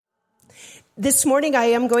This morning I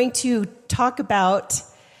am going to talk about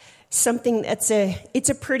something it's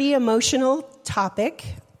a pretty emotional topic.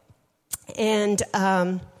 And,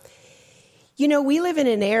 we live in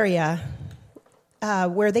an area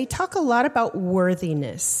where they talk a lot about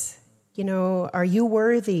worthiness. Are you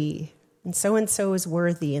worthy? And so is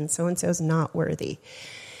worthy, and so is not worthy.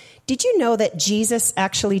 Did you know that Jesus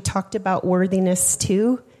actually talked about worthiness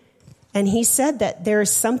too? And he said that there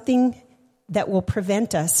is something that will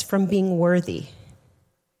prevent us from being worthy.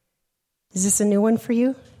 Is this a new one for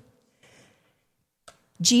you?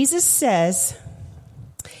 Jesus says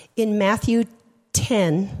in Matthew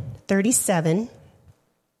 10:37,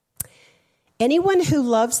 anyone who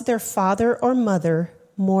loves their father or mother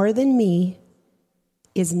more than me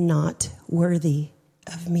is not worthy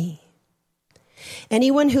of me.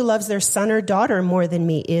 Anyone who loves their son or daughter more than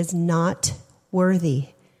me is not worthy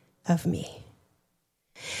of me.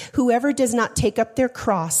 Whoever does not take up their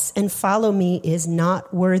cross and follow me is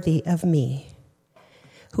not worthy of me.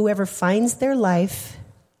 Whoever finds their life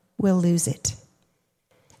will lose it.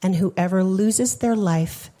 And whoever loses their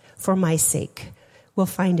life for my sake will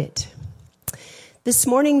find it. This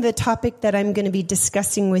morning, the topic that I'm going to be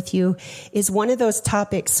discussing with you is one of those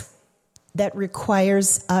topics that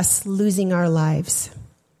requires us losing our lives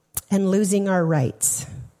and losing our rights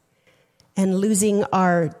and losing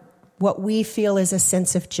what we feel is a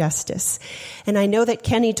sense of justice. And I know that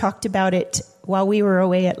Kenny talked about it while we were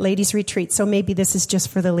away at ladies' retreat, so maybe this is just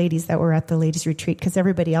for the ladies that were at the ladies' retreat, because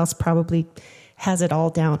everybody else probably has it all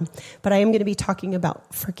down. But I am going to be talking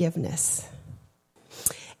about forgiveness.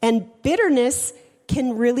 And bitterness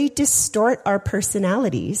can really distort our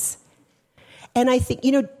personalities. And I think,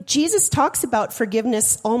 Jesus talks about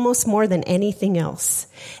forgiveness almost more than anything else.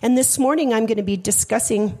 And this morning I'm going to be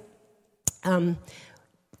discussing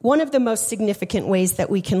one of the most significant ways that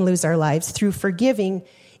we can lose our lives through forgiving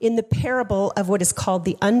in the parable of what is called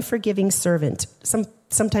the unforgiving servant.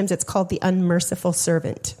 Sometimes it's called the unmerciful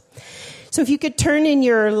servant. So if you could turn in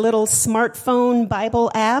your little smartphone Bible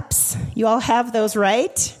apps, you all have those,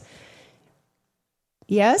 right?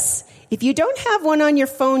 Yes? If you don't have one on your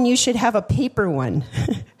phone, you should have a paper one,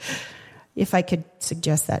 if I could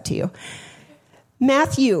suggest that to you.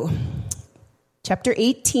 Matthew chapter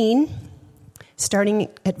 18, starting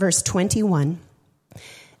at verse 21.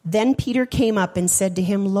 Then Peter came up and said to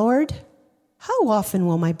him, Lord, how often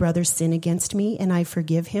will my brother sin against me and I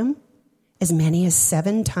forgive him? As many as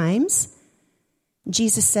 7 times?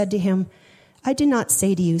 Jesus said to him, I did not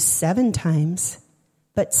say to you 7 times,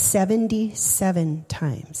 but 77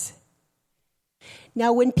 times.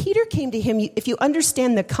 Now, when Peter came to him, if you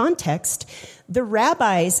understand the context, the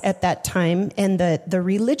rabbis at that time and the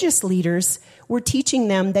religious leaders were teaching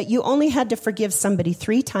them that you only had to forgive somebody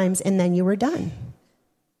 3 times and then you were done.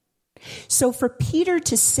 So for Peter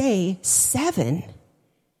to say 7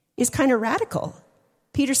 is kind of radical.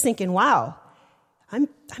 Peter's thinking, wow, I'm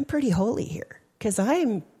pretty holy here because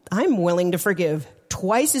I'm willing to forgive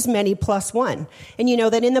twice as many plus 1. And you know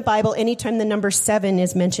that in the Bible, anytime the number 7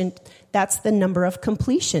 is mentioned, that's the number of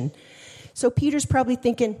completion. So Peter's probably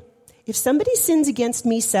thinking, if somebody sins against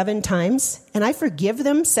me 7 times and I forgive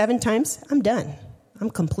them 7 times, I'm done. I'm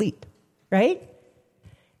complete, right?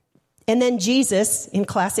 And then Jesus, in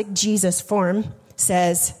classic Jesus form,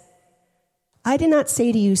 says, I did not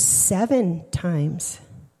say to you 7 times,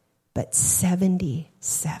 but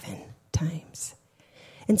 77 times.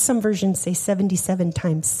 And some versions say 77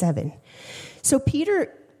 times 7. So Peter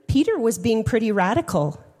was being pretty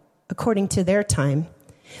radical according to their time.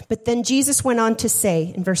 But then Jesus went on to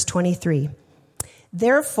say in verse 23,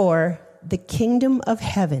 therefore the kingdom of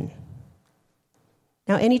heaven.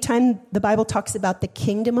 Now, anytime the Bible talks about the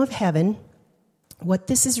kingdom of heaven, what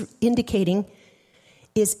this is indicating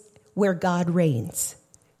is where God reigns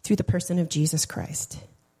through the person of Jesus Christ.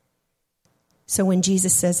 So when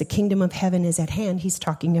Jesus says the kingdom of heaven is at hand, he's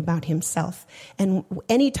talking about himself. And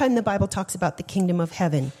anytime the Bible talks about the kingdom of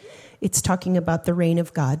heaven, it's talking about the reign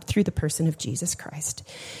of God through the person of Jesus Christ.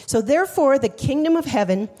 So therefore, the kingdom of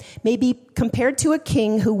heaven may be compared to a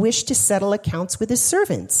king who wished to settle accounts with his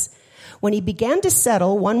servants. When he began to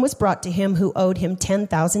settle, one was brought to him who owed him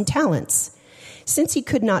 10,000 talents. Since he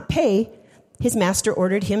could not pay, his master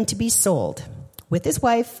ordered him to be sold, with his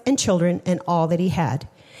wife and children and all that he had,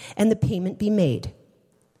 and the payment be made.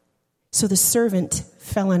 So the servant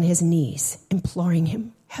fell on his knees, imploring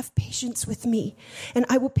him, have patience with me, and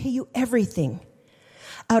I will pay you everything.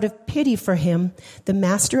 Out of pity for him, the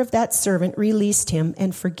master of that servant released him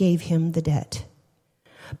and forgave him the debt.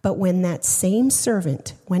 But when that same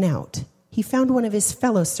servant went out, he found one of his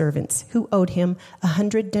fellow servants who owed him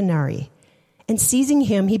 100 denarii. And seizing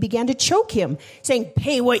him, he began to choke him, saying,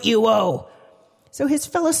 pay what you owe. So his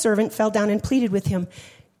fellow servant fell down and pleaded with him,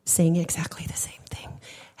 saying exactly the same thing.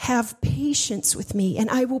 Have patience with me, and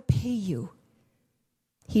I will pay you.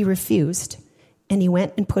 He refused, and he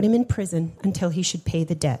went and put him in prison until he should pay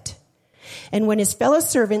the debt. And when his fellow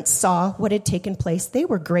servants saw what had taken place, they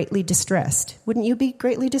were greatly distressed. Wouldn't you be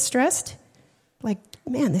greatly distressed? Like,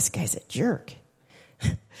 man, this guy's a jerk.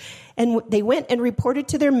 And they went and reported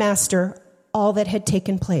to their master all that had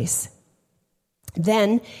taken place.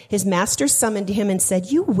 Then his master summoned him and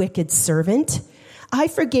said, "You wicked servant, I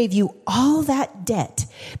forgave you all that debt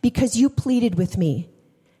because you pleaded with me.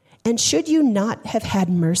 And should you not have had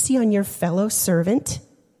mercy on your fellow servant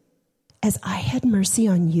as I had mercy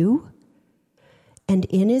on you?" And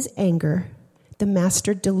in his anger, the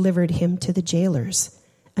master delivered him to the jailers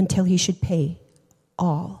until he should pay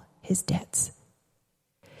all his debts.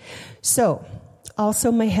 So,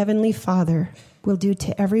 also my heavenly Father will do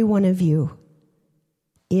to every one of you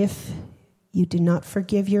if you do not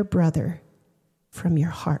forgive your brother from your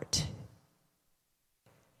heart.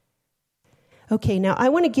 Okay, now I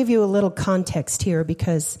want to give you a little context here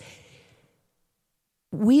because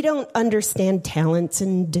we don't understand talents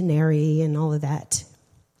and denarii and all of that.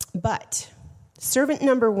 But servant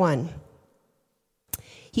number 1,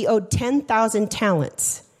 he owed 10,000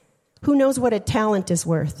 talents. Who knows what a talent is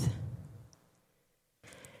worth?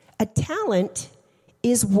 A talent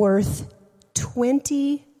is worth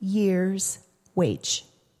 20 years' wage.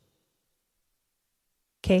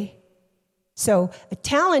 Okay? So a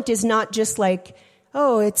talent is not just like,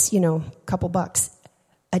 oh, it's, a couple bucks.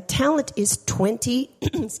 A talent is 20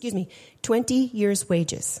 years'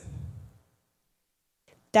 wages.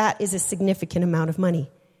 That is a significant amount of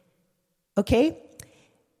money. Okay?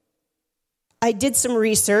 I did some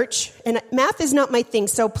research, and math is not my thing,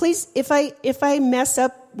 so please, if I mess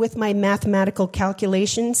up with my mathematical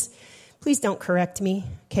calculations, please don't correct me,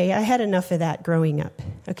 okay? I had enough of that growing up,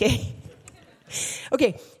 okay?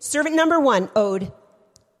 Okay, servant number 1 owed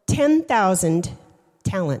 10,000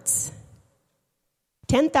 talents.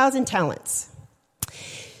 10,000 talents.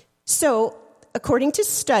 So, according to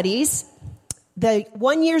studies, the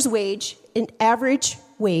 1 year's wage, an average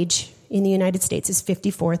wage in the United States is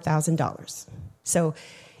 $54,000. So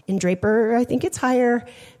in Draper, I think it's higher,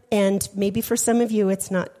 and maybe for some of you it's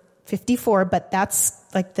not 54, but that's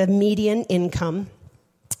like the median income.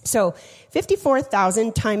 So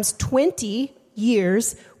 54,000 times 20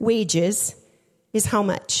 years wages is how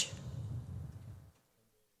much?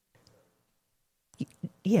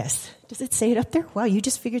 Yes. Does it say it up there? Wow, you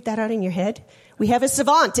just figured that out in your head? We have a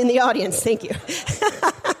savant in the audience. Thank you.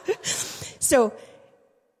 So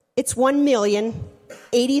it's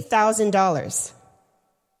 $1,080,000.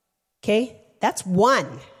 Okay? That's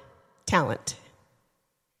one talent.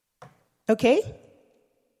 Okay?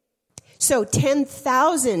 So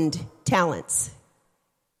 10,000 talents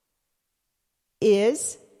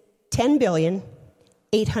is 10 billion,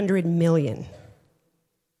 800 million.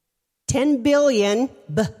 10 billion,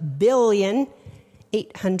 billion,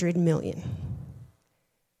 800 million.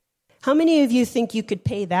 How many of you think you could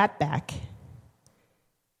pay that back?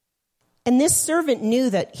 And this servant knew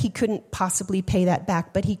that he couldn't possibly pay that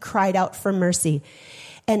back, but he cried out for mercy.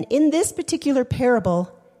 And in this particular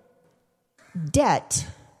parable, debt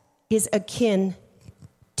is akin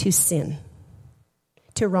to sin,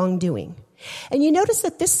 to wrongdoing. And you notice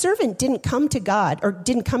that this servant didn't come to God or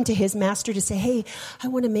didn't come to his master to say, hey, I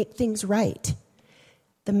want to make things right.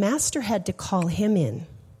 The master had to call him in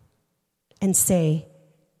and say,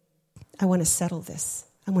 I want to settle this.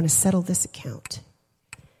 I want to settle this account.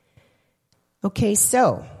 Okay,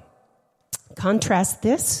 so contrast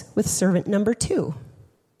this with servant number 2.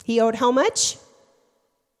 He owed how much?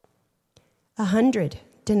 100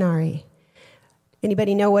 denarii.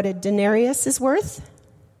 Anybody know what a denarius is worth?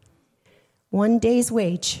 1 day's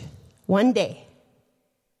wage. 1 day.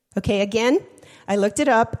 Okay, again, I looked it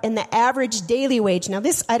up, and the average daily wage. Now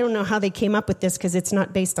this, I don't know how they came up with this because it's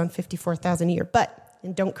not based on 54,000 a year,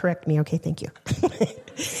 and don't correct me, okay, thank you.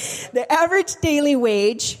 The average daily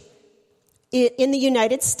wage in the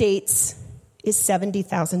United States is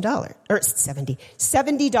 $70,000, or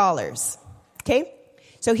 $70. Okay?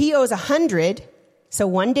 So he owes 100, so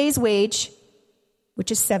 1 day's wage,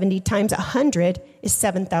 which is 70 times 100 is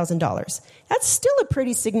 $7,000. That's still a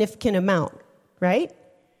pretty significant amount, right?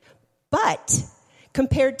 But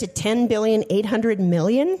compared to 10 billion, 800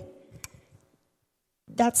 million,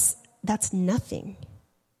 that's nothing.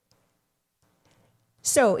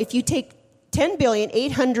 So if you take 10 billion,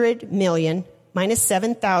 800 million minus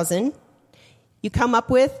 7,000, you come up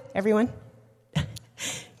with, everyone,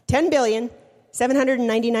 10 billion,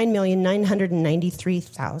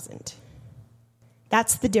 799,993,000.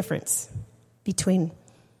 That's the difference. between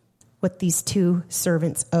what these two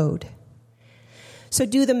servants owed. So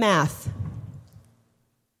do the math.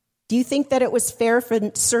 Do you think that it was fair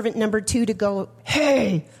for servant number 2 to go,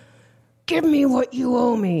 hey, give me what you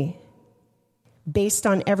owe me, based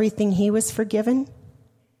on everything he was forgiven?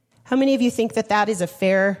 How many of you think that that is a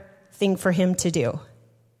fair thing for him to do?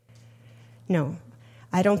 No,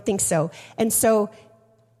 I don't think so. And so,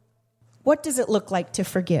 what does it look like to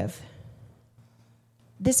forgive?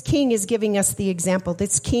 This king is giving us the example.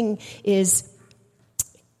 This king is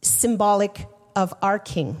symbolic of our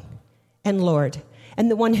King and Lord, and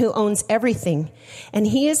the one who owns everything. And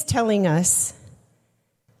he is telling us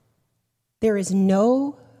there is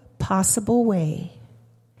no possible way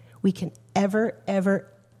we can ever, ever,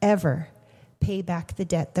 ever pay back the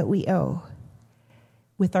debt that we owe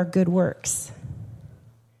with our good works.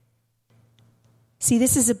 See,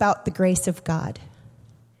 this is about the grace of God.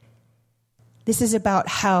 This is about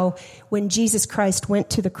how when Jesus Christ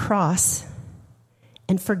went to the cross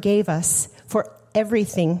and forgave us for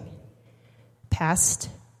everything, past,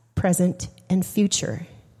 present, and future.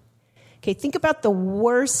 Okay, think about the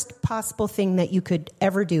worst possible thing that you could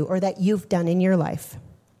ever do or that you've done in your life.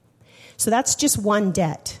 So that's just one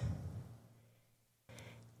debt.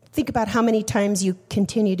 Think about how many times you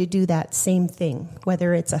continue to do that same thing,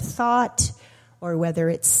 whether it's a thought or whether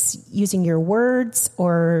it's using your words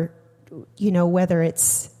or, whether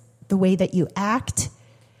it's the way that you act.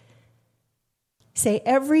 Say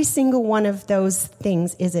every single one of those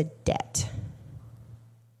things is a debt.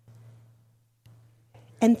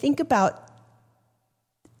 And think about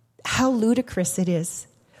how ludicrous it is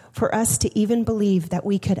for us to even believe that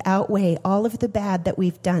we could outweigh all of the bad that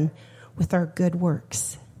we've done with our good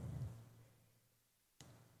works.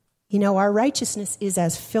 Our righteousness is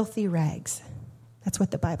as filthy rags. That's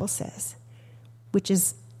what the Bible says, which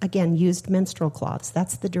is, again, used menstrual cloths.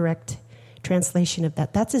 That's the direct translation of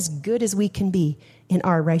that. That's as good as we can be in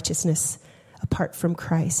our righteousness apart from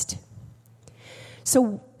Christ.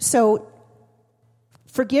 So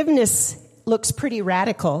forgiveness looks pretty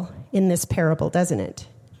radical in this parable, doesn't it?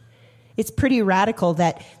 It's pretty radical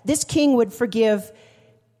that this king would forgive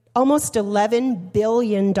almost $11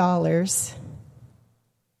 billion,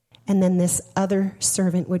 and then this other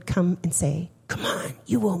servant would come and say, come on,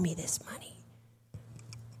 you owe me this money.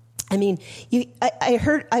 I mean,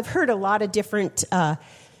 I've heard a lot of different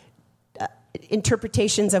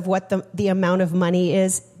interpretations of what the amount of money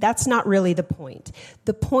is. That's not really the point.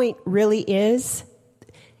 The point really is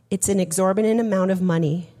it's an exorbitant amount of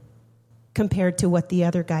money compared to what the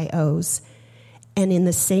other guy owes. And in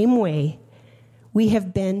the same way, we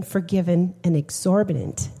have been forgiven an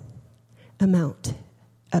exorbitant amount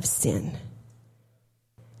of sin.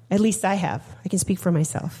 At least I have. I can speak for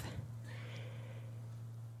myself.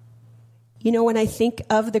 When I think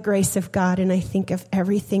of the grace of God and I think of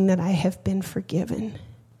everything that I have been forgiven,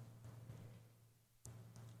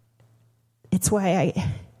 it's why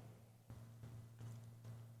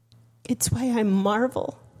I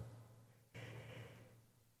marvel.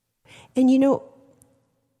 And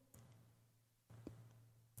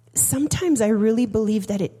sometimes I really believe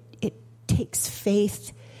that it takes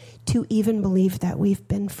faith to even believe that we've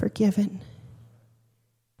been forgiven.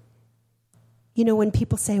 When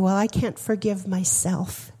people say, well, I can't forgive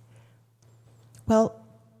myself. Well,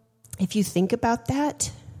 if you think about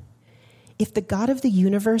that, if the God of the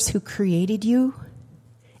universe who created you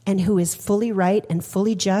and who is fully right and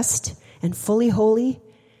fully just and fully holy,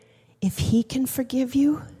 if he can forgive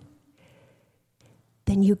you,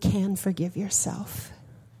 then you can forgive yourself.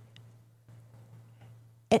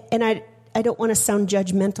 And I don't want to sound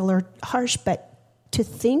judgmental or harsh, but to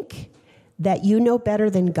think that you know better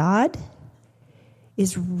than God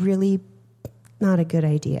is really not a good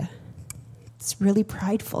idea. It's really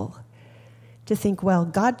prideful to think, well,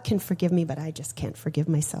 God can forgive me, but I just can't forgive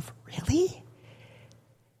myself. Really?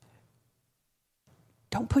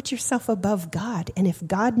 Don't put yourself above God. And if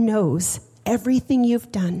God knows everything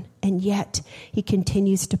you've done, and yet he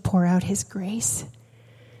continues to pour out his grace,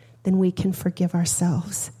 then we can forgive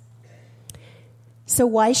ourselves. So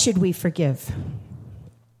why should we forgive?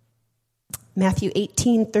 Matthew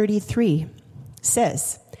 18:33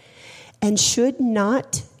 says, and should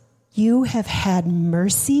not you have had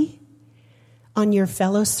mercy on your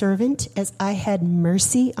fellow servant as I had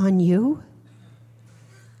mercy on you?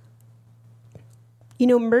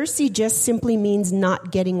 Mercy just simply means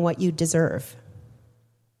not getting what you deserve.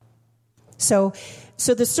 So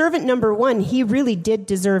the servant number 1, he really did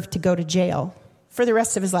deserve to go to jail for the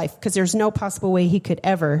rest of his life, because there's no possible way he could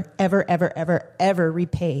ever, ever, ever, ever, ever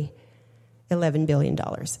repay $11 billion.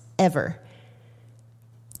 Ever.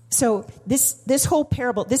 So this whole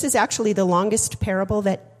parable, this is actually the longest parable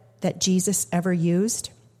that Jesus ever used.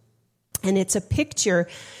 And it's a picture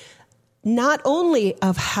not only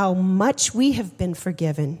of how much we have been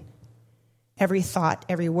forgiven, every thought,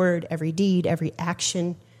 every word, every deed, every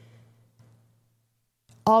action,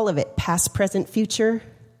 all of it, past, present, future,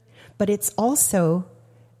 but it's also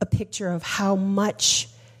a picture of how much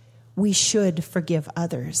we should forgive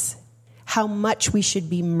others, how much we should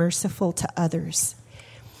be merciful to others.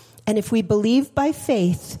 And if we believe by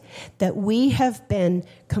faith that we have been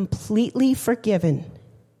completely forgiven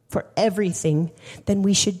for everything, then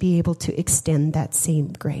we should be able to extend that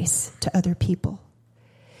same grace to other people.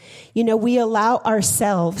 You know, we allow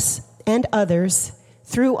ourselves and others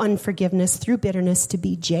through unforgiveness, through bitterness, to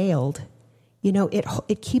be jailed. You know,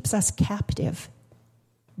 it keeps us captive.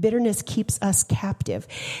 Bitterness keeps us captive.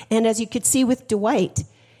 And as you could see with Dwight,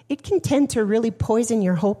 it can tend to really poison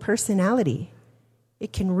your whole personality.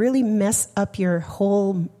 It can really mess up your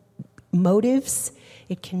whole motives.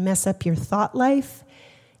 It can mess up your thought life.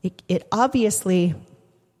 It obviously,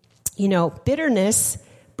 you know, bitterness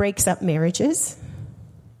breaks up marriages,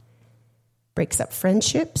 breaks up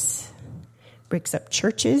friendships, breaks up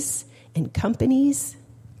churches and companies,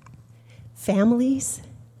 families.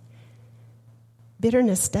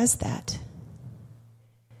 Bitterness does that.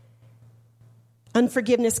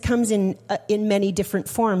 Unforgiveness comes in many different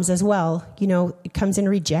forms as well. You know, it comes in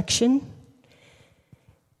rejection.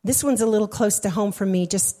 This one's a little close to home for me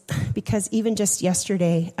just because even just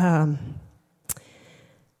yesterday, as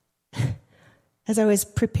I was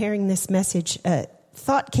preparing this message, a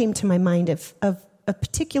thought came to my mind of a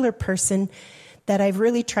particular person that I've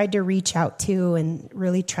really tried to reach out to and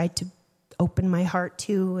really tried to open my heart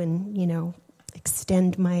to and, you know,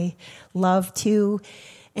 extend my love to.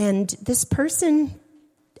 And this person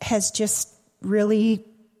has just really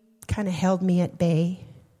kind of held me at bay,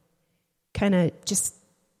 kind of just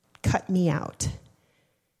cut me out.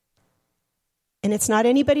 And it's not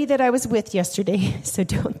anybody that I was with yesterday, so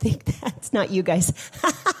don't think that's not you guys.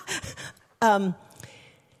 But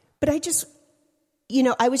I just, you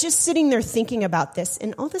know, I was just sitting there thinking about this,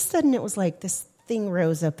 and all of a sudden it was like this thing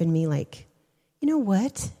rose up in me like, you know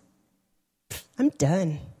what? I'm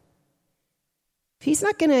done. If he's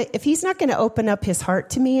not gonna open up his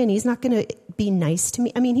heart to me and he's not gonna be nice to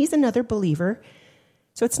me, I mean, he's another believer.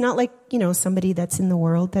 So it's not like, you know, somebody that's in the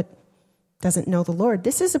world that doesn't know the Lord.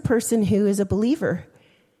 This is a person who is a believer.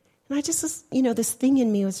 And I just was, you know, this thing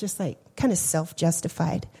in me was just like kind of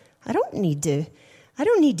self-justified. I don't need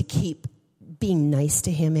to keep being nice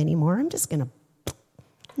to him anymore. I'm just gonna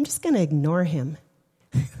ignore him.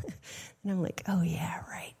 And I'm like, oh yeah,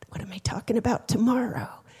 right. What am I talking about tomorrow?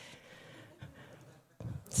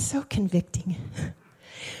 So convicting.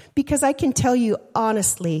 Because I can tell you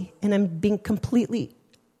honestly, and I'm being completely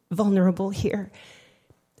vulnerable here,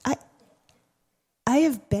 I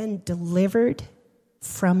have been delivered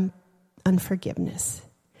from unforgiveness.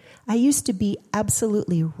 I used to be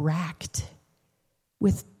absolutely racked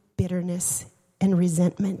with bitterness and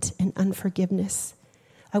resentment and unforgiveness.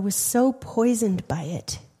 I was so poisoned by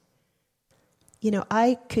it. You know,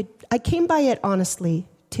 I came by it honestly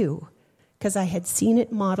too, because I had seen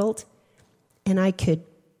it modeled, and I could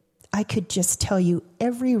just tell you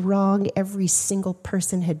every wrong every single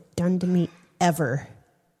person had done to me ever.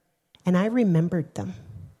 And I remembered them.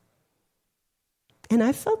 And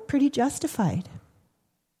I felt pretty justified.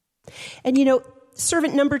 And you know,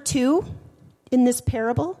 servant number 2 in this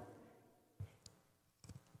parable,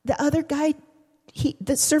 the other guy,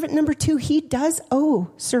 the servant number 2, he does owe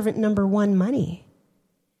servant number 1 money.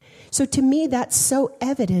 So to me, that's so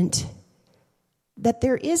evident that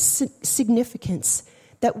there is significance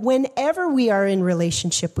that whenever we are in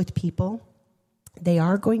relationship with people, they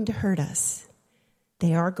are going to hurt us.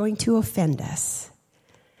 They are going to offend us.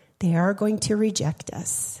 They are going to reject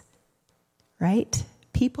us, right?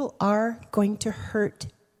 People are going to hurt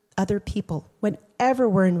other people whenever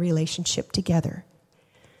we're in relationship together.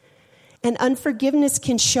 And unforgiveness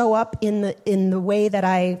can show up in the way that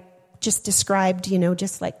I just described, you know,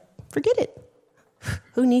 just like, forget it.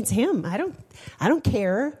 Who needs him? I don't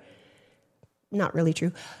care. Not really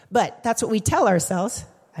true. But that's what we tell ourselves.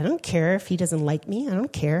 I don't care if he doesn't like me. I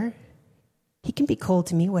don't care. He can be cold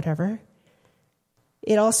to me, whatever.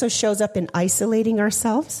 It also shows up in isolating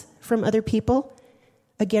ourselves from other people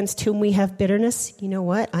against whom we have bitterness. You know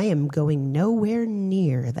what? I am going nowhere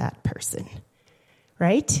near that person,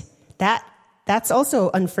 right? That's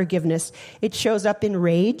also unforgiveness. It shows up in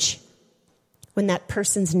rage. When that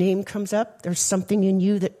person's name comes up, there's something in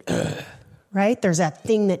you that, right? There's that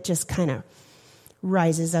thing that just kind of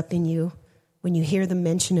rises up in you when you hear the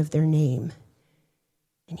mention of their name.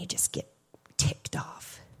 and you just get ticked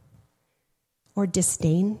off. Or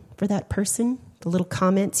disdain for that person, the little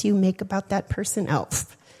comments you make about that person. Oh,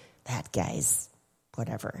 that guy's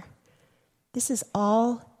whatever. This is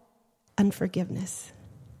all unforgiveness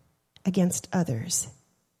against others.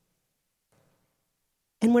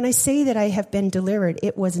 And when I say that I have been delivered,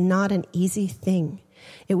 it was not an easy thing.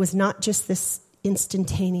 It was not just this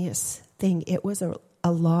instantaneous thing. It was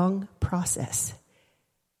a long process.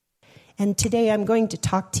 And today I'm going to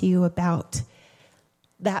talk to you about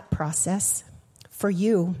that process for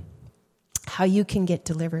you, how you can get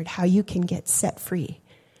delivered, how you can get set free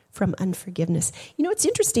from unforgiveness. You know, it's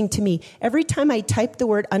interesting to me. Every time I typed the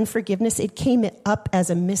word unforgiveness, it came up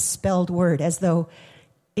as a misspelled word, as though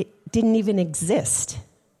it didn't even exist.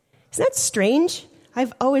 Isn't that strange?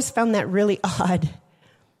 I've always found that really odd.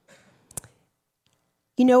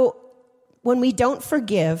 You know, when we don't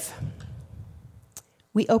forgive,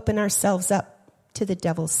 we open ourselves up to the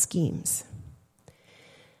devil's schemes.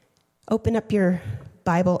 Open up your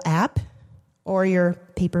Bible app or your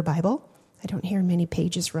paper Bible. I don't hear many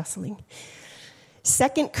pages rustling.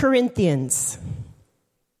 2 Corinthians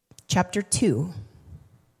chapter 2.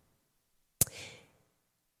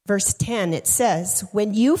 Verse 10, it says,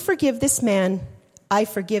 "When you forgive this man, I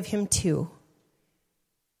forgive him too.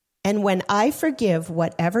 And when I forgive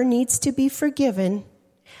whatever needs to be forgiven,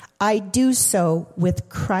 I do so with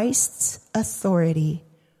Christ's authority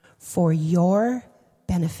for your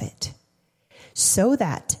benefit, so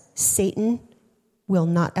that Satan will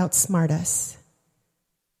not outsmart us,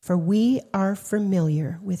 for we are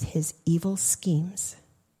familiar with his evil schemes."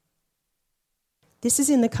 This is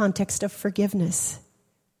in the context of forgiveness.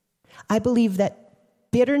 I believe that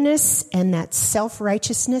bitterness and that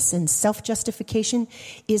self-righteousness and self-justification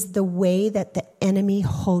is the way that the enemy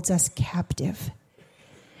holds us captive.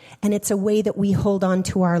 And it's a way that we hold on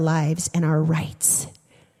to our lives and our rights.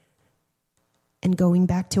 And going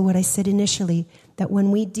back to what I said initially, that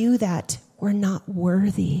when we do that, we're not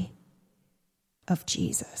worthy of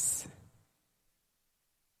Jesus.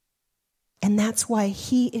 And that's why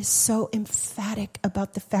he is so emphatic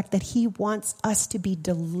about the fact that he wants us to be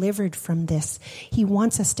delivered from this. He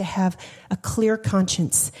wants us to have a clear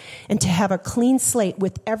conscience and to have a clean slate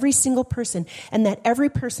with every single person, and that every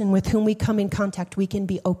person with whom we come in contact, we can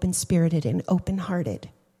be open-spirited and open-hearted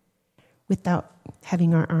without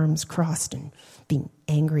having our arms crossed and being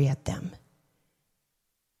angry at them.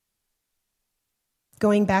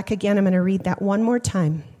 Going back again, I'm going to read that one more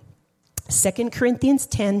time. 2 Corinthians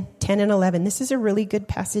 10 and 11. This is a really good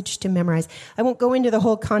passage to memorize. I won't go into the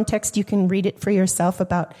whole context. You can read it for yourself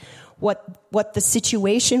about what the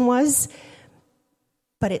situation was.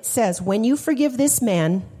 But it says, "When you forgive this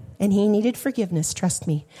man," and he needed forgiveness, trust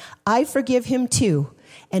me, "I forgive him too.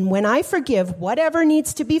 And when I forgive whatever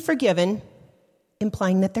needs to be forgiven,"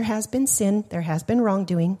 implying that there has been sin, there has been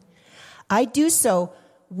wrongdoing, "I do so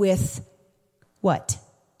with" what?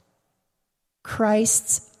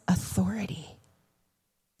 Christ's authority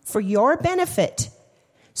for your benefit,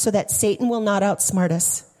 so that Satan will not outsmart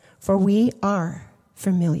us, for we are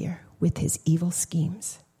familiar with his evil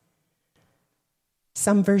schemes.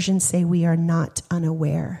 Some versions say we are not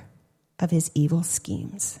unaware of his evil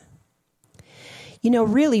schemes. You know,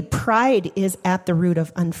 really, pride is at the root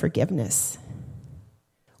of unforgiveness.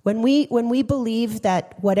 When we believe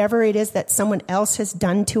that whatever it is that someone else has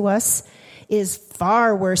done to us is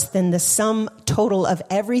far worse than the sum total of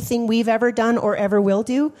everything we've ever done or ever will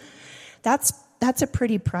do, that's a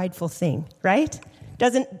pretty prideful thing, right?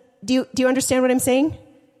 Do you understand what I'm saying?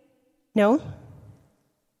 No?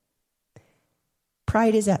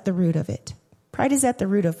 Pride is at the root of it. Pride is at the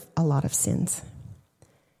root of a lot of sins.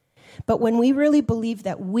 But when we really believe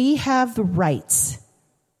that we have the rights,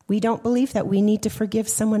 we don't believe that we need to forgive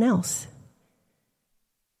someone else.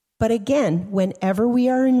 But again, whenever we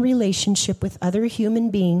are in relationship with other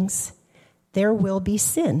human beings, there will be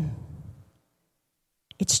sin.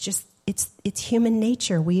 It's human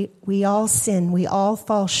nature. We all sin. We all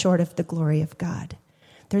fall short of the glory of God.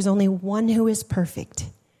 There's only one who is perfect.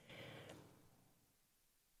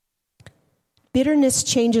 Bitterness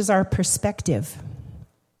changes our perspective.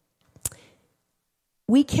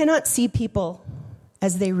 We cannot see people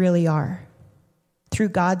as they really are through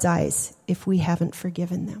God's eyes if we haven't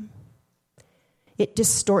forgiven them. It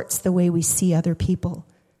distorts the way we see other people.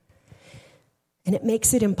 And it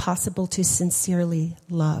makes it impossible to sincerely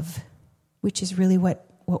love, which is really what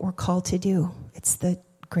we're called to do. It's the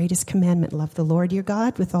greatest commandment. Love the Lord your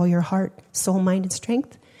God with all your heart, soul, mind, and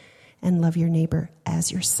strength, and love your neighbor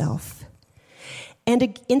as yourself.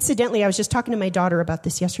 And incidentally, I was just talking to my daughter about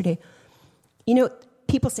this yesterday. You know,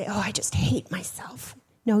 people say, "Oh, I just hate myself."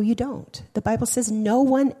 No, you don't. The Bible says no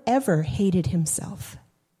one ever hated himself.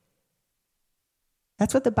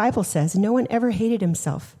 That's what the Bible says. No one ever hated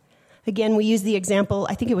himself. Again, we use the example,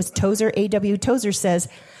 I think it was Tozer, A.W. Tozer says,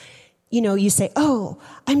 you say, oh,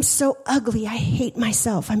 I'm so ugly. I hate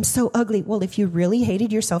myself. I'm so ugly. Well, if you really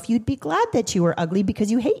hated yourself, you'd be glad that you were ugly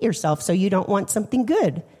because you hate yourself, so you don't want something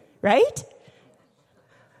good, right?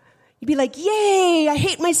 You'd be like, yay, I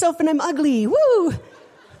hate myself and I'm ugly. Woo!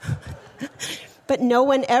 But no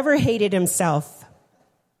one ever hated himself,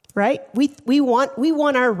 right? We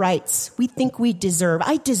want our rights. We think we deserve.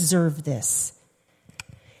 I deserve this.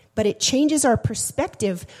 But it changes our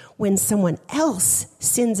perspective when someone else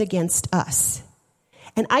sins against us.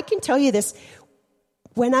 And I can tell you this,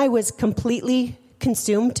 when I was completely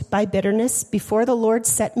consumed by bitterness before the Lord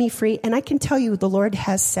set me free, and I can tell you the Lord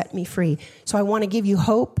has set me free. So I want to give you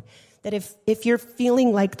hope that if you're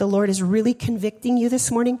feeling like the Lord is really convicting you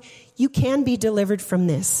this morning, you can be delivered from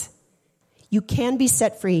this. You can be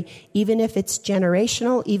set free, even if it's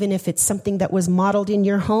generational, even if it's something that was modeled in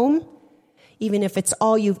your home, even if it's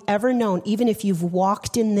all you've ever known, even if you've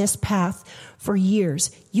walked in this path for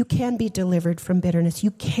years, you can be delivered from bitterness.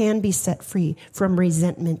 You can be set free from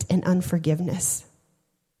resentment and unforgiveness.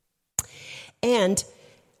 And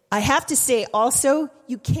I have to say also,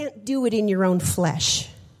 you can't do it in your own flesh.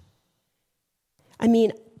 I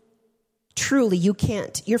mean, truly, you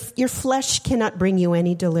can't. Your flesh cannot bring you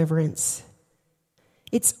any deliverance.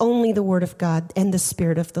 It's only the Word of God and the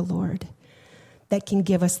Spirit of the Lord that can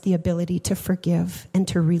give us the ability to forgive and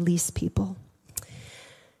to release people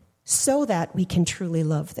so that we can truly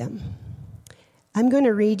love them. I'm going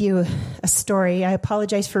to read you a story. I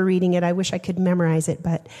apologize for reading it. I wish I could memorize it,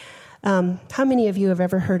 but how many of you have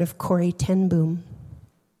ever heard of Corrie ten Boom?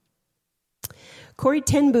 Corrie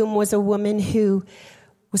ten Boom was a woman who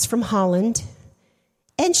was from Holland,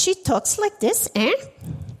 and she talks like this, eh?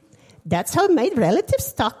 That's how my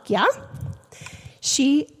relatives talk, yeah?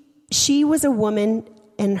 She was a woman,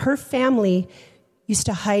 and her family used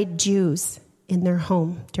to hide Jews in their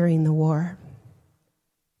home during the war.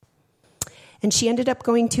 And she ended up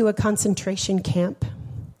going to a concentration camp,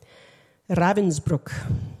 Ravensbrück.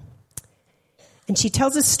 And she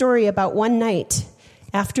tells a story about one night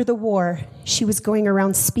after the war, she was going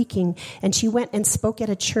around speaking, and she went and spoke at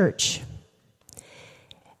a church.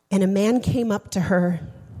 And a man came up to her,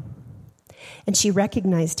 and she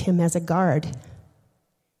recognized him as a guard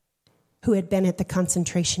who had been at the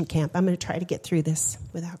concentration camp. I'm going to try to get through this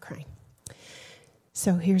without crying.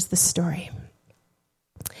 So here's the story.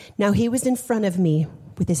 Now he was in front of me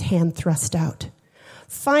with his hand thrust out.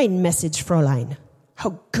 Fine message, Fräulein.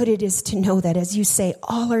 How good it is to know that, as you say,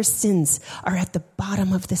 all our sins are at the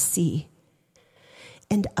bottom of the sea.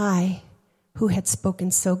 And I, who had spoken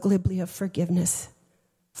so glibly of forgiveness,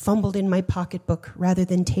 fumbled in my pocketbook rather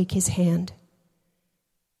than take his hand.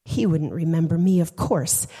 He wouldn't remember me, of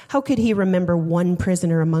course. How could he remember one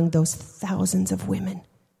prisoner among those thousands of women?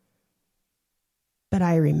 But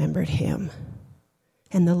I remembered him,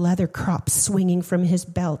 and the leather crop swinging from his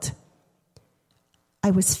belt. I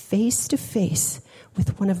was face to face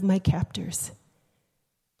with one of my captors,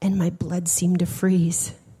 and my blood seemed to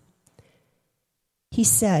freeze. He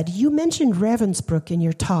said, "You mentioned Ravensbrück in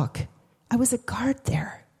your talk. I was a guard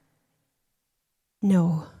there."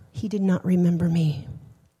 No, he did not remember me.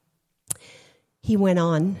 He went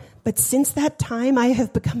on, "But since that time, I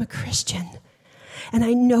have become a Christian, and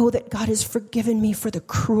I know that God has forgiven me for the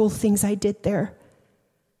cruel things I did there.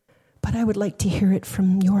 But I would like to hear it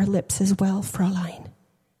from your lips as well, Fräulein."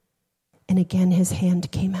 And again his hand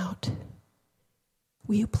came out.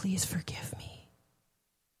 "Will you please forgive me?"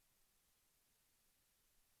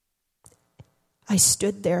 I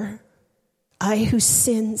stood there, I whose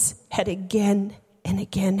sins had again and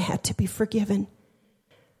again had to be forgiven.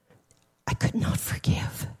 I could not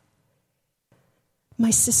forgive.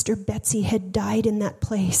 My sister Betsy had died in that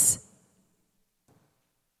place.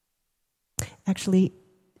 Actually,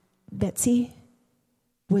 Betsy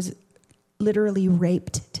was literally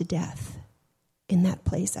raped to death in that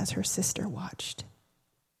place as her sister watched.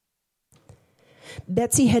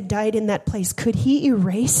 Betsy had died in that place. Could he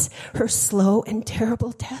erase her slow and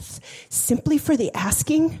terrible death simply for the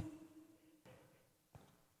asking?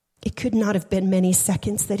 It could not have been many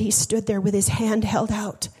seconds that he stood there with his hand held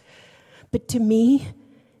out. But to me,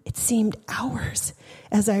 it seemed hours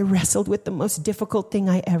as I wrestled with the most difficult thing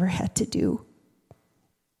I ever had to do.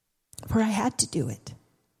 For I had to do it.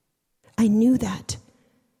 I knew that.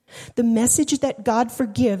 The message that God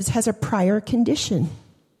forgives has a prior condition: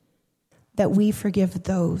 that we forgive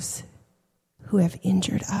those who have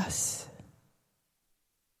injured us.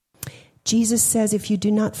 Jesus says, if you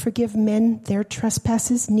do not forgive men their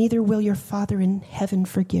trespasses, neither will your Father in heaven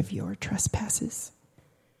forgive your trespasses.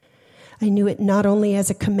 I knew it not only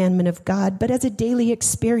as a commandment of God, but as a daily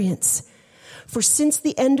experience. For since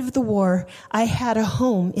the end of the war, I had a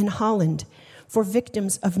home in Holland for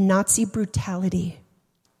victims of Nazi brutality.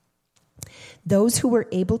 Those who were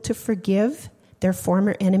able to forgive their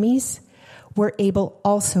former enemies were able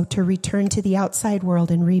also to return to the outside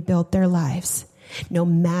world and rebuild their lives, no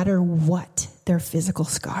matter what their physical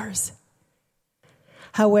scars.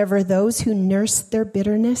 However, those who nursed their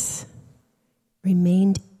bitterness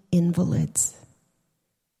remained invalids.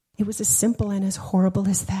 It was as simple and as horrible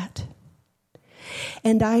as that.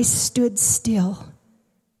 And I stood still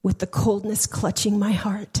with the coldness clutching my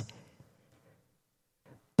heart.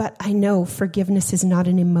 But I know forgiveness is not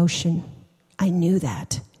an emotion. I knew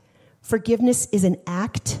that. Forgiveness is an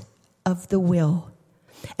act of the will.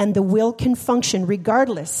 And the will can function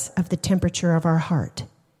regardless of the temperature of our heart.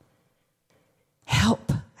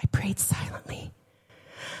 Help, I prayed silently.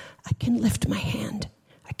 I can lift my hand.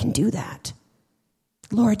 I can do that.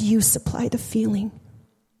 Lord, you supply the feeling.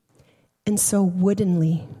 And so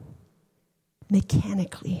woodenly,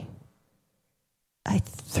 mechanically, I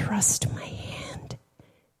thrust my hand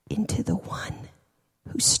into the one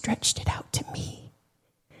who stretched it out to me.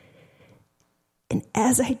 And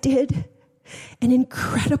as I did, an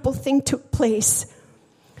incredible thing took place.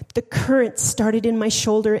 The current started in my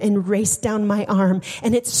shoulder and raced down my arm,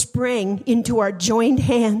 and it sprang into our joined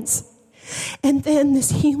hands. And then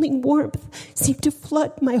this healing warmth seemed to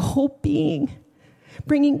flood my whole being,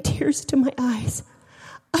 bringing tears to my eyes.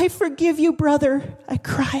 I forgive you, brother, I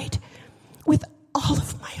cried with all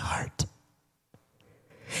of my heart.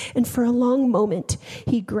 And for a long moment,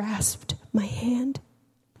 he grasped my hand,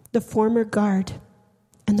 the former guard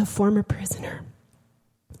and the former prisoner.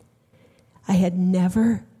 I had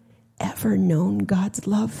never, ever known God's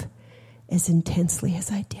love as intensely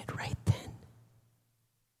as I did right then.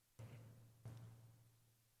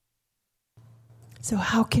 So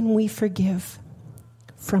how can we forgive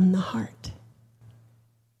from the heart?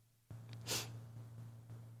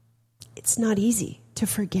 It's not easy to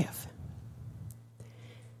forgive.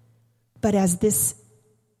 But as this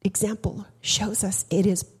example shows us, it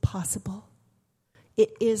is possible.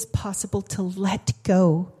 It is possible to let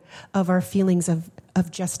go of our feelings of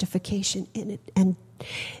justification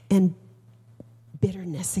and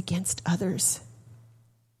bitterness against others.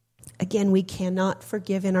 Again, we cannot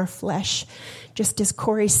forgive in our flesh. Just as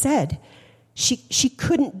Corey said, she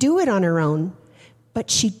couldn't do it on her own, but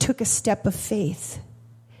she took a step of faith.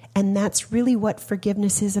 And that's really what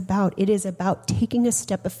forgiveness is about. It is about taking a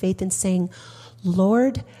step of faith and saying,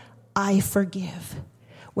 Lord, I forgive.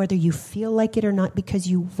 Whether you feel like it or not, because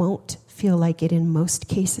you won't feel like it in most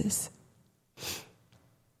cases.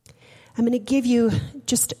 I'm going to give you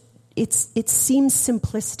just, it seems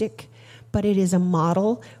simplistic, but it is a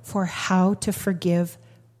model for how to forgive,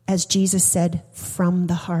 as Jesus said, from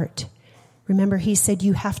the heart. Remember, he said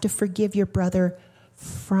you have to forgive your brother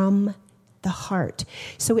from the heart.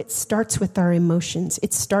 So it starts with our emotions.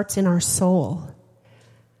 It starts in our soul.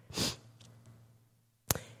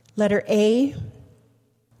 Letter A,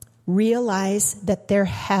 realize that there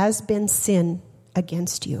has been sin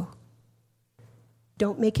against you.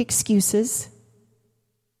 Don't make excuses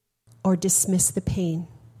or dismiss the pain.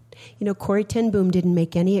 You know, Corrie ten Boom didn't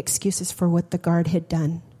make any excuses for what the guard had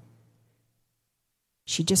done.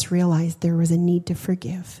 She just realized there was a need to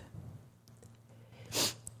forgive.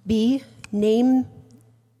 B, name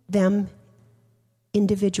them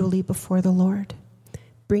individually before the Lord.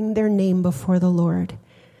 Bring their name before the Lord.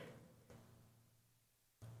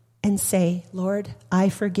 And say, Lord, I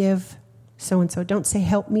forgive so-and-so. Don't say,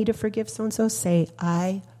 help me to forgive so-and-so. Say,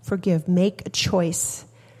 I forgive. Make a choice,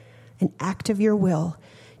 an act of your will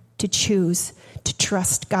to choose to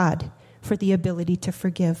trust God for the ability to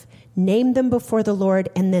forgive. Name them before the Lord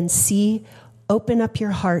and then open up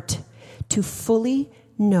your heart to fully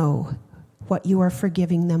know what you are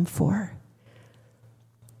forgiving them for.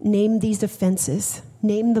 Name these offenses.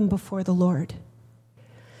 Name them before the Lord.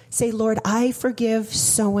 Say, Lord, I forgive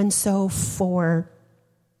so-and-so for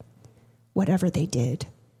whatever they did.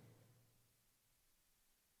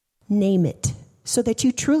 Name it so that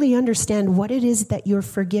you truly understand what it is that you're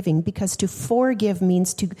forgiving, because to forgive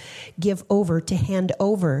means to give over, to hand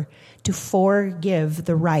over, to forgive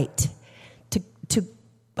the right, to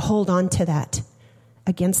hold on to that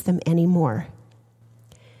against them anymore.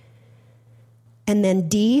 And then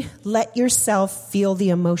D, let yourself feel the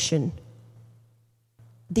emotions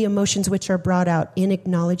which are brought out in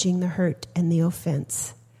acknowledging the hurt and the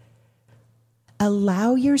offense.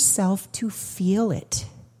 Allow yourself to feel it.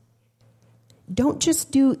 don't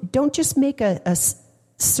just make a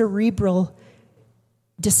cerebral,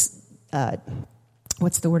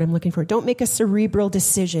 what's the word I'm looking for? Don't make a cerebral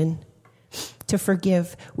decision to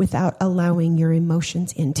forgive without allowing your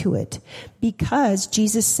emotions into it. Because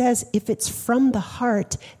Jesus says if it's from the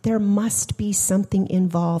heart, there must be something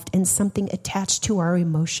involved and something attached to our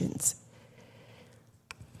emotions.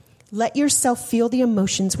 Let yourself feel the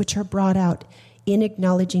emotions which are brought out in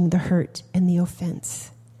acknowledging the hurt and the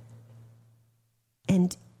offense.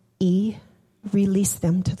 And release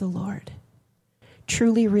them to the Lord.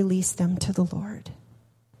 Truly release them to the Lord.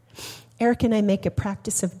 Eric and I make a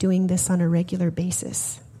practice of doing this on a regular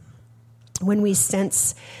basis. When we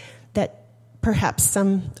sense that perhaps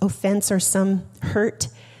some offense or some hurt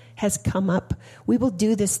has come up, we will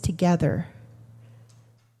do this together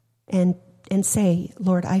and say,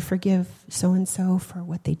 Lord, I forgive so-and-so for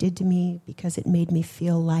what they did to me because it made me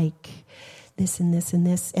feel like this and this and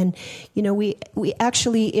this. And, we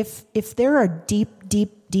actually, if there are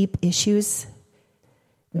deep issues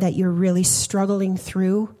that you're really struggling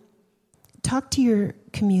through, talk to your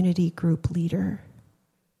community group leader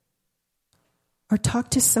or talk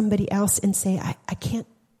to somebody else and say, I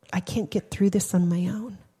can't get through this on my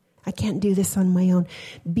own. I can't do this on my own.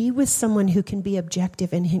 Be with someone who can be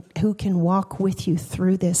objective and who can walk with you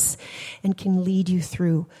through this and can lead you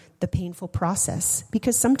through the painful process.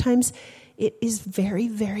 Because sometimes it is very,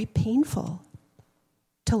 very painful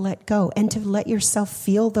to let go and to let yourself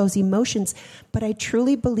feel those emotions. But I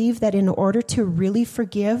truly believe that in order to really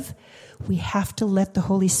forgive, we have to let the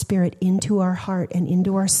Holy Spirit into our heart and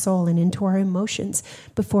into our soul and into our emotions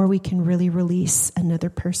before we can really release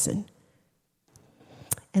another person.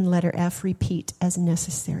 And letter F, repeat as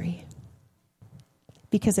necessary.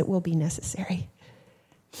 Because it will be necessary.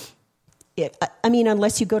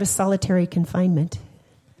 Unless you go to solitary confinement.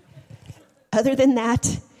 Other than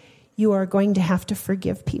that, you are going to have to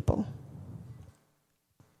forgive people.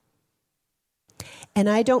 And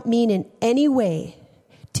I don't mean in any way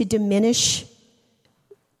to diminish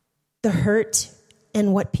the hurt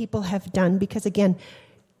and what people have done. Because again,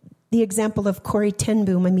 the example of Corrie ten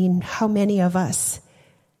Boom, how many of us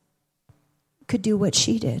could do what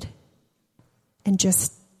she did and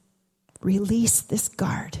just release this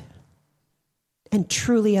guard and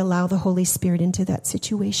truly allow the Holy Spirit into that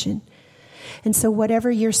situation. And so whatever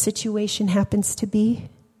your situation happens to be,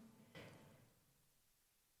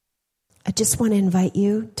 I just want to invite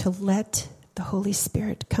you to let the Holy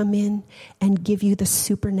Spirit come in and give you the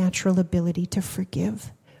supernatural ability to forgive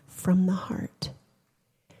from the heart.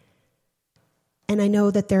 And I know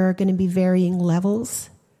that there are going to be varying levels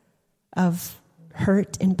of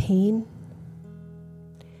hurt and pain.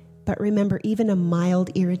 But remember, even a mild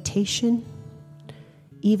irritation,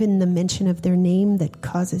 even the mention of their name that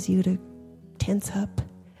causes you to tense up,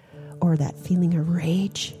 or that feeling of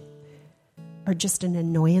rage, or just an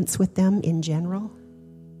annoyance with them in general,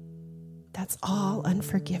 that's all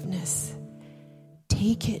unforgiveness.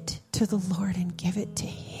 Take it to the Lord and give it to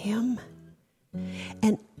Him.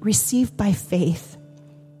 And receive by faith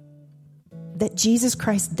that Jesus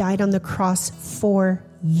Christ died on the cross for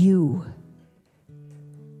you.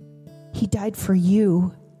 He died for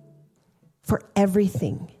you, for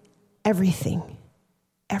everything, everything,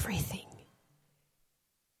 everything.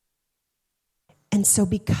 And so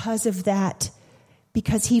because of that,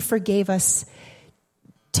 because He forgave us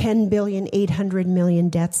 10,800,000,000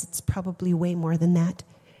 debts, it's probably way more than that,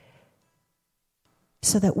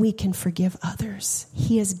 so that we can forgive others.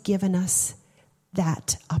 He has given us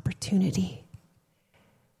that opportunity.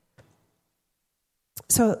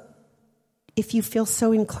 So if you feel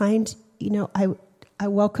so inclined, I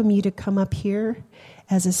welcome you to come up here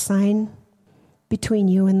as a sign between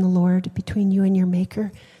you and the Lord, between you and your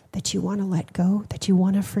Maker, that you want to let go, that you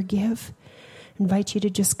want to forgive. I invite you to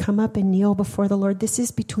just come up and kneel before the Lord. This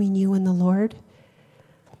is between you and the Lord.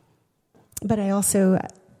 But I also,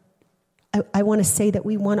 I want to say that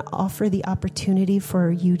we want to offer the opportunity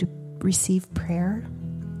for you to receive prayer.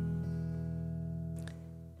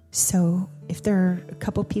 So if there are a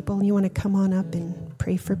couple people and you want to come on up and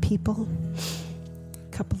pray for people,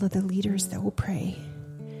 a couple of the leaders that will pray.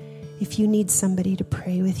 If you need somebody to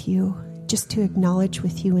pray with you, just to acknowledge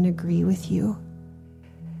with you and agree with you.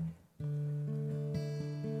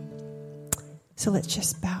 So let's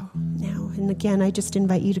just bow now. And again, I just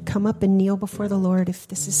invite you to come up and kneel before the Lord if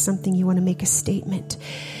this is something you want to make a statement.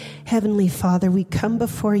 Heavenly Father, we come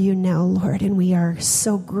before you now, Lord, and we are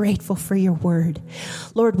so grateful for your word.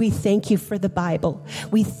 Lord, we thank you for the Bible.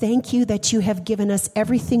 We thank you that you have given us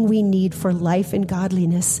everything we need for life and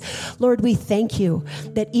godliness. Lord, we thank you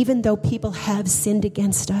that even though people have sinned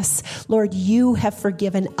against us, Lord, you have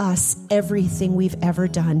forgiven us everything we've ever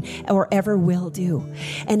done or ever will do.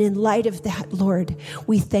 And in light of that, Lord,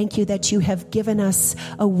 we thank you that you have given us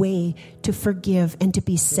a way to forgive and to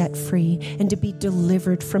be set free and to be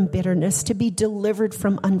delivered from bitterness, to be delivered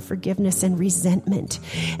from unforgiveness and resentment.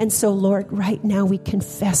 And so, Lord, right now we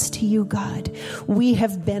confess to you, God, we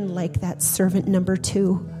have been like that servant number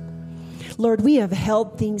 2. Lord, we have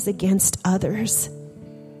held things against others.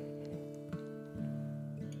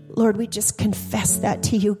 Lord, we just confess that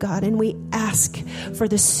to you, God, and we ask for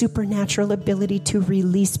the supernatural ability to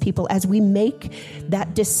release people as we make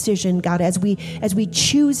that decision, God, as we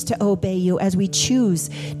choose to obey you, as we choose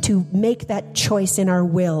to make that choice in our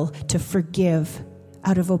will to forgive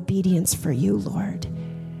out of obedience for you, Lord.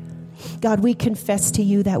 God, we confess to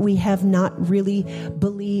you that we have not really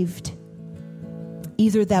believed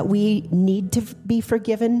either that we need to be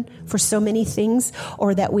forgiven for so many things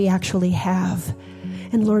or that we actually have.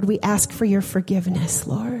 And Lord, we ask for your forgiveness,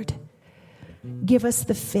 Lord. Give us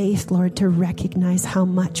the faith, Lord, to recognize how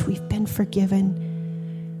much we've been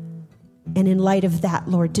forgiven. And in light of that,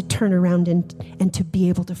 Lord, to turn around and to be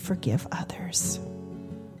able to forgive others.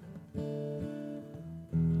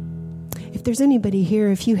 If there's anybody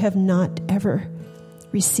here, if you have not ever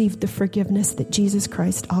received the forgiveness that Jesus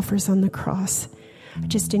Christ offers on the cross, I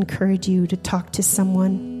just encourage you to talk to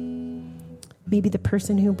someone. Maybe the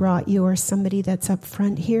person who brought you or somebody that's up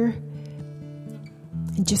front here.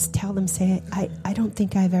 And just tell them, say, I don't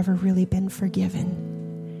think I've ever really been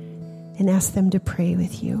forgiven. And ask them to pray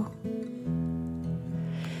with you.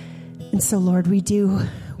 And so, Lord, we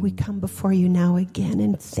come before you now again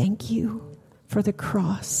and thank you for the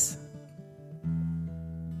cross.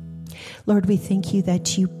 Lord, we thank you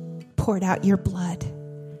that you poured out your blood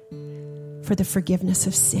for the forgiveness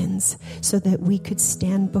of sins so that we could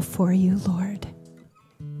stand before you, Lord,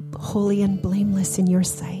 holy and blameless in your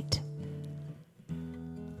sight.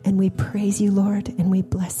 And we praise you, Lord, and we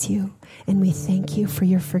bless you, and we thank you for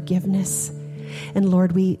your forgiveness. And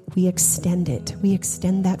Lord, we extend it. We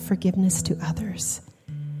extend that forgiveness to others,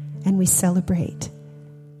 and we celebrate,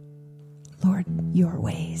 Lord, your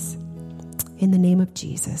ways. In the name of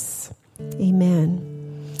Jesus,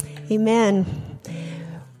 amen. Amen.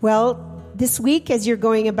 Well, this week, as you're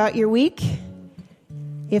going about your week,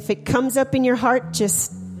 if it comes up in your heart,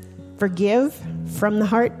 just forgive from the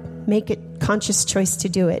heart. Make a conscious choice to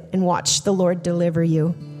do it and watch the Lord deliver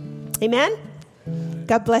you. Amen?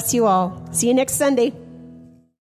 God bless you all. See you next Sunday.